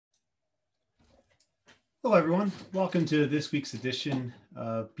Hello, everyone. Welcome to this week's edition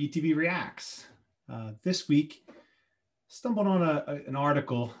of BTB Reacts. This week, stumbled on an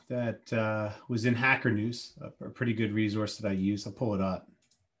article that was in Hacker News, a pretty good resource that I use. I'll pull it up.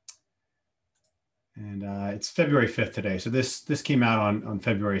 And it's February 5th today. So this came out on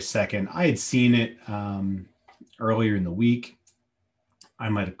February 2nd. I had seen it earlier in the week. I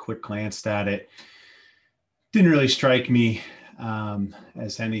might have quick glanced at it. Didn't really strike me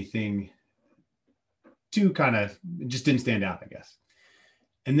as anything too just didn't stand out, I guess.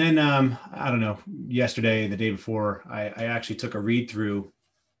 And then, I don't know, yesterday, the day before, I actually took a read through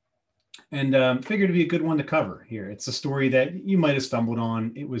and figured it'd be a good one to cover here. It's a story that you might have stumbled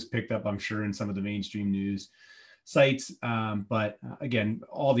on. It was picked up, I'm sure, in some of the mainstream news sites. But again,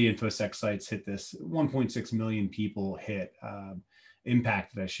 all the InfoSec sites hit this. 1.6 million people hit,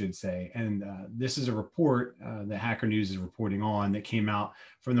 impacted, I should say. And this is a report that Hacker News is reporting on that came out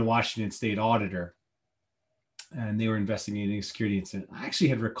from the Washington State Auditor. And they were investigating a security incident. I actually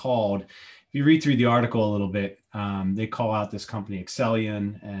had recalled, if you read through the article a little bit, they call out this company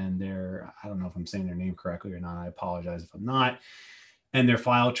Excellion and I don't know if I'm saying their name correctly or not. I apologize if I'm not. And their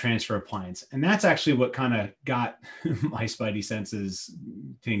file transfer appliance. And that's actually what kind of got my spidey senses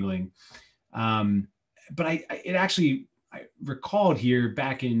tingling. But I recalled here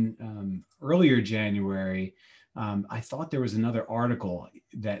back in earlier January, I thought there was another article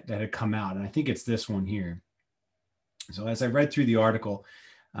that had come out. And I think it's this one here. So as I read through the article,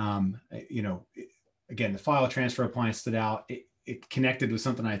 again, the file transfer appliance stood out. It connected with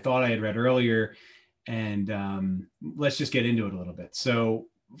something I thought I had read earlier. And let's just get into it a little bit. So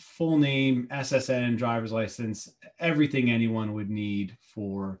full name, SSN, driver's license, everything anyone would need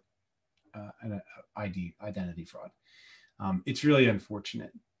for an identity fraud. It's really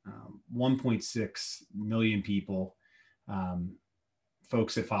unfortunate. 1.6 million people.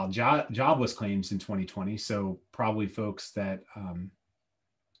 Folks that filed jobless claims in 2020. So probably folks that,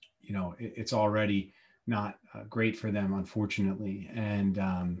 it's already not great for them, unfortunately. And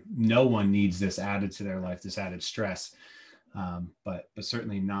no one needs this added to their life, this added stress, but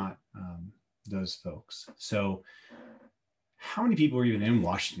certainly not those folks. So how many people are even in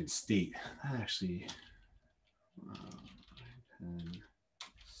Washington State? That actually,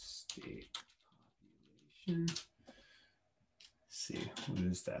 state population. See, what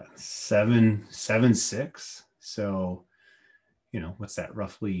is that? 776. So, what's that?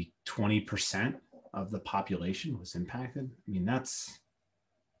 Roughly 20% of the population was impacted. I mean, that's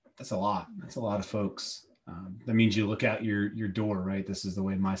a lot. That's a lot of folks. That means you look out your door, right? This is the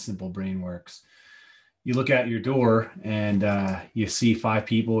way my simple brain works. You look out your door and you see 5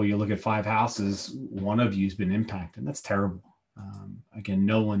 people. You look at 5 houses. One of you's been impacted. That's terrible. Again,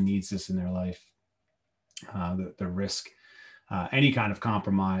 no one needs this in their life. The risk. Any kind of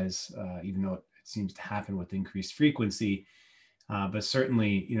compromise, even though it seems to happen with increased frequency, but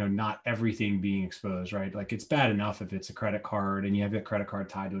certainly, not everything being exposed, right? Like it's bad enough if it's a credit card and you have a credit card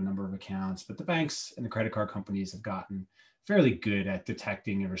tied to a number of accounts, but the banks and the credit card companies have gotten fairly good at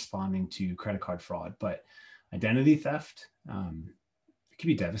detecting and responding to credit card fraud. But identity theft, it can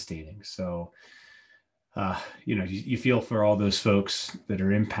be devastating. So, you feel for all those folks that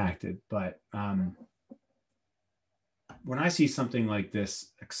are impacted, but when I see something like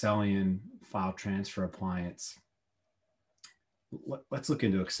this Excellion file transfer appliance, let's look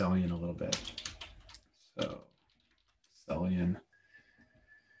into Excellion a little bit. So Excellion,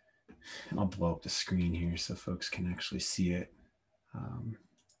 and I'll blow up the screen here so folks can actually see it.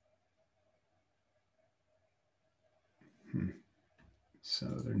 So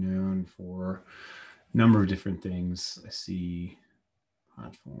they're known for a number of different things. I see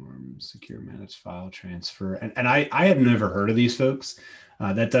platform, secure managed file transfer. And I have never heard of these folks.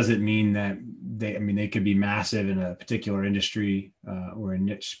 That doesn't mean that they could be massive in a particular industry or a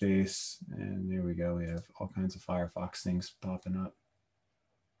niche space. And there we go. We have all kinds of Firefox things popping up.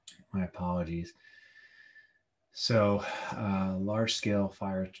 My apologies. So large scale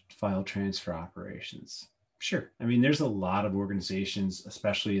file transfer operations. Sure. I mean, there's a lot of organizations,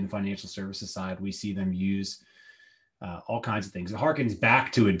 especially in the financial services side, we see them use all kinds of things. It harkens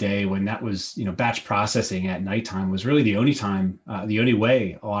back to a day when that was, batch processing at nighttime was really the only time, the only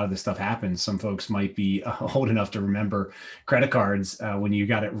way a lot of this stuff happens. Some folks might be old enough to remember credit cards when you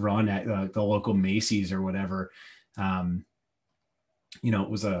got it run at the local Macy's or whatever. It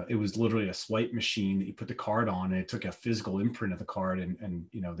was literally a swipe machine that you put the card on, and it took a physical imprint of the card, and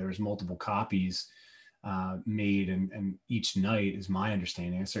there was multiple copies made, and each night, is my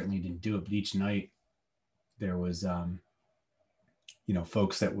understanding, I certainly didn't do it, but each night there was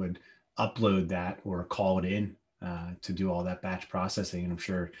folks that would upload that or call it in to do all that batch processing. And I'm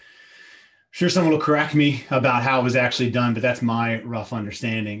sure Sure, someone will correct me about how it was actually done, but that's my rough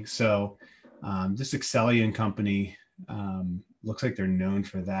understanding. So this Excellion company looks like they're known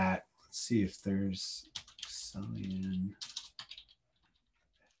for that. Let's see if there's Excellion.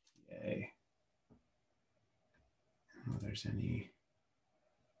 Yay. Oh, there's any.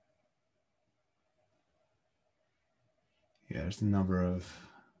 Yeah, there's a number of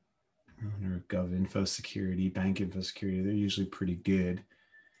gov info security, bank info security. They're usually pretty good.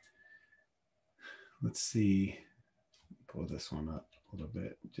 Let's see. Pull this one up a little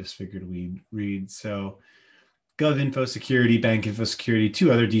bit. Just figured we'd read. So gov info security, bank info security,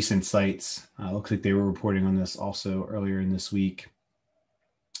 two other decent sites. Looks like they were reporting on this also earlier in this week.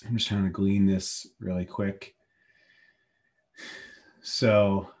 I'm just trying to glean this really quick.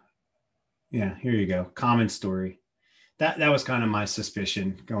 So yeah, here you go. Common story. That was kind of my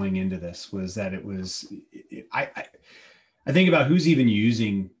suspicion going into this, was that it was, I think about who's even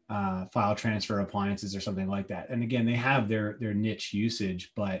using file transfer appliances or something like that. And again, they have their niche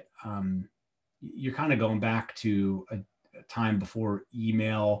usage, but you're kind of going back to a time before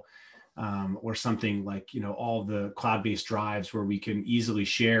email, or something like, all the cloud-based drives where we can easily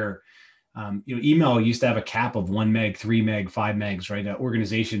share. Email used to have a cap of 1 meg, 3 meg, 5 megs, right?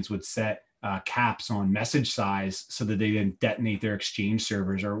 Organizations would set caps on message size so that they didn't detonate their Exchange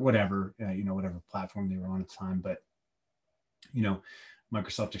servers or whatever, whatever platform they were on at the time. But,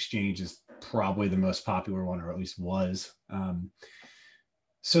 Microsoft Exchange is probably the most popular one, or at least was.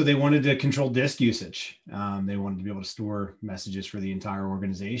 So they wanted to control disk usage. They wanted to be able to store messages for the entire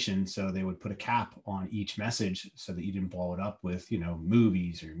organization. So they would put a cap on each message so that you didn't blow it up with,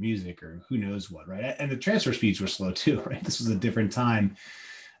 movies or music or who knows what, right? And the transfer speeds were slow too, right? This was a different time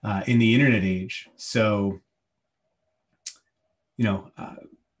in the internet age. So,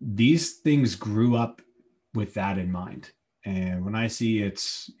 these things grew up with that in mind. And when I see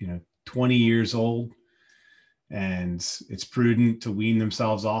it's, 20 years old, and it's prudent to wean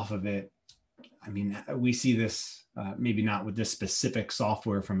themselves off of it. I mean, we see this, maybe not with this specific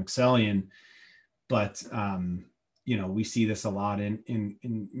software from Excellion, but, we see this a lot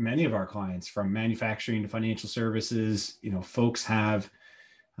in many of our clients, from manufacturing to financial services. Folks have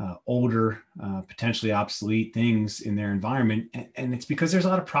older, potentially obsolete things in their environment. And it's because there's a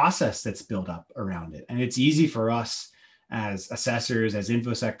lot of process that's built up around it. And it's easy for us as assessors, as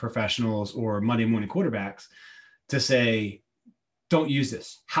InfoSec professionals, or Monday morning quarterbacks to say, don't use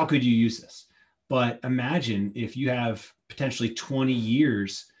this. How could you use this? But imagine if you have potentially 20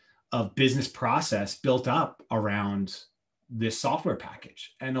 years of business process built up around this software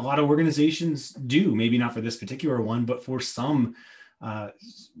package. And a lot of organizations do, maybe not for this particular one, but for some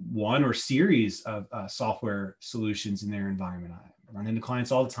one or series of software solutions in their environment. I run into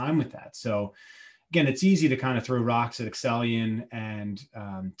clients all the time with that. So again, it's easy to kind of throw rocks at Excellion and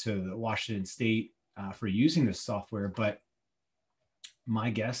to the Washington State for using this software, but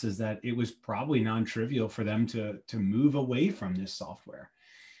my guess is that it was probably non-trivial for them to move away from this software.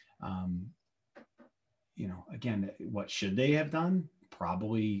 Again, what should they have done?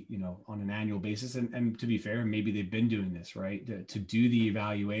 Probably, on an annual basis. And to be fair, maybe they've been doing this, right? To do the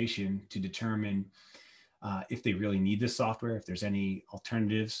evaluation to determine if they really need this software, if there's any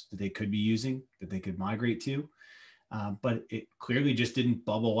alternatives that they could be using that they could migrate to. But it clearly just didn't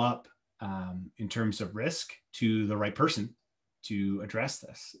bubble up in terms of risk to the right person to address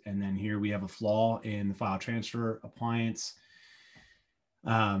this. And then here we have a flaw in the file transfer appliance.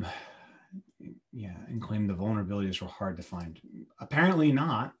 And claim the vulnerabilities were hard to find. Apparently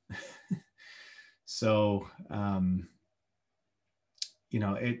not. So,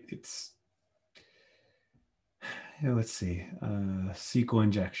 it's, let's see, SQL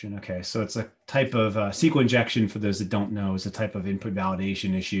injection. Okay, so it's a type of SQL injection, for those that don't know, is a type of input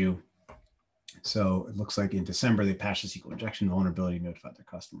validation issue. So it looks like in December, they patched the SQL injection vulnerability, notified their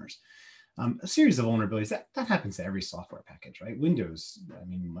customers. A series of vulnerabilities, that happens to every software package, right? Windows,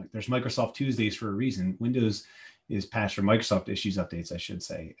 there's Microsoft Tuesdays for a reason. Windows is patched, or Microsoft issues updates, I should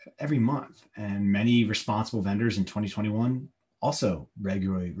say, every month. And many responsible vendors in 2021 also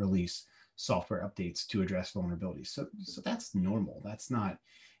regularly release software updates to address vulnerabilities. So that's normal. That's not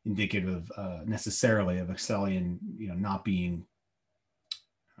indicative necessarily of Excellion, not being,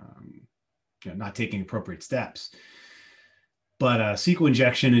 not taking appropriate steps. But SQL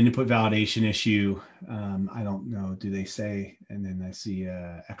injection and input validation issue, I don't know, do they say? And then I see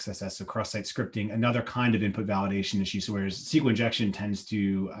XSS, so cross-site scripting, another kind of input validation issue. So whereas SQL injection tends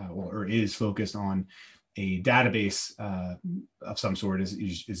to, or is focused on a database of some sort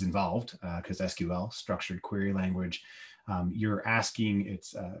is involved, because SQL, structured query language, you're asking,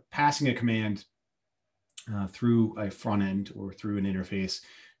 it's passing a command through a front end or through an interface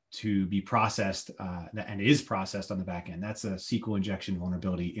to be processed and is processed on the back end. That's a SQL injection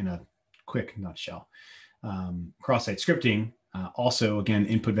vulnerability in a quick nutshell. Cross-site scripting, also, again,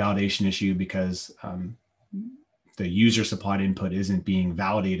 input validation issue because the user supplied input isn't being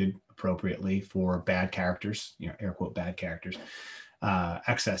validated appropriately for bad characters, air quote bad characters.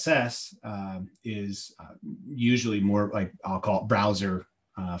 XSS is usually more like, I'll call it browser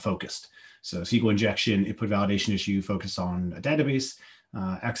focused. So SQL injection, input validation issue focused on a database.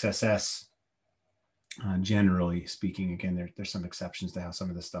 XSS, generally speaking, again, there's some exceptions to how some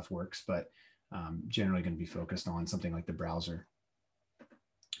of this stuff works, but generally going to be focused on something like the browser.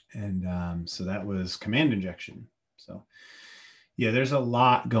 And so that was command injection. So yeah, there's a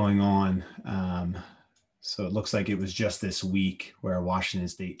lot going on. So it looks like it was just this week where Washington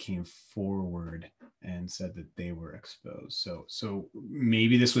State came forward and said that they were exposed. So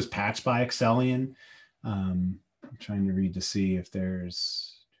maybe this was patched by Excellion. I'm trying to read to see if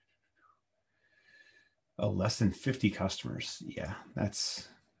there's less than 50 customers. Yeah, that's,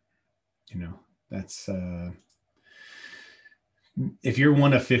 that's if you're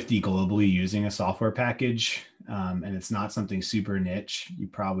one of 50 globally using a software package and it's not something super niche, you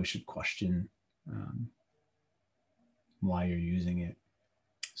probably should question why you're using it.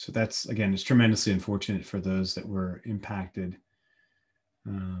 So that's, again, it's tremendously unfortunate for those that were impacted.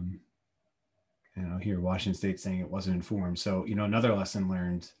 Here Washington State saying it wasn't informed. So, another lesson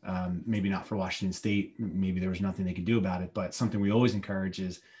learned, maybe not for Washington State, maybe there was nothing they could do about it, but something we always encourage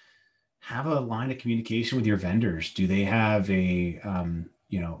is have a line of communication with your vendors. Do they have a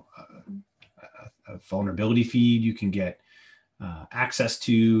vulnerability feed you can get access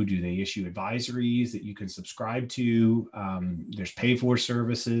to? Do they issue advisories that you can subscribe to? There's pay for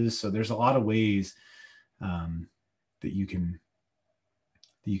services. So there's a lot of ways that you can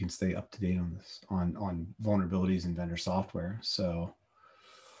stay up to date on this, on vulnerabilities in vendor software. So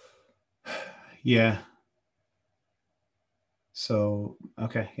yeah. So,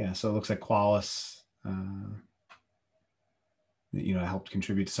 okay. Yeah. So it looks like Qualys, helped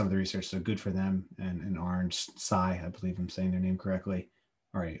contribute to some of the research. So good for them. And Orange Psy, I believe I'm saying their name correctly.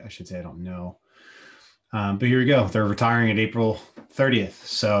 All right. I should say, I don't know. But here we go. They're retiring at April 30th.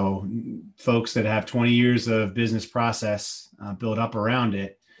 So folks that have 20 years of business process built up around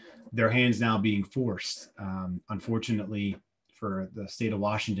it, their hands now being forced. Unfortunately for the state of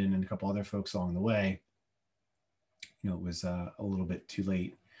Washington and a couple other folks along the way, it was a little bit too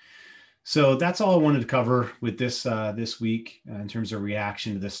late. So that's all I wanted to cover with this this week in terms of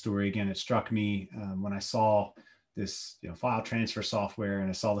reaction to this story. Again, it struck me when I saw this file transfer software and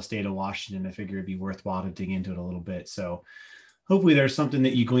I saw the state of Washington, I figured it'd be worthwhile to dig into it a little bit. So hopefully there's something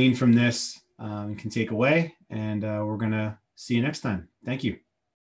that you glean from this and can take away. And we're going to see you next time. Thank you.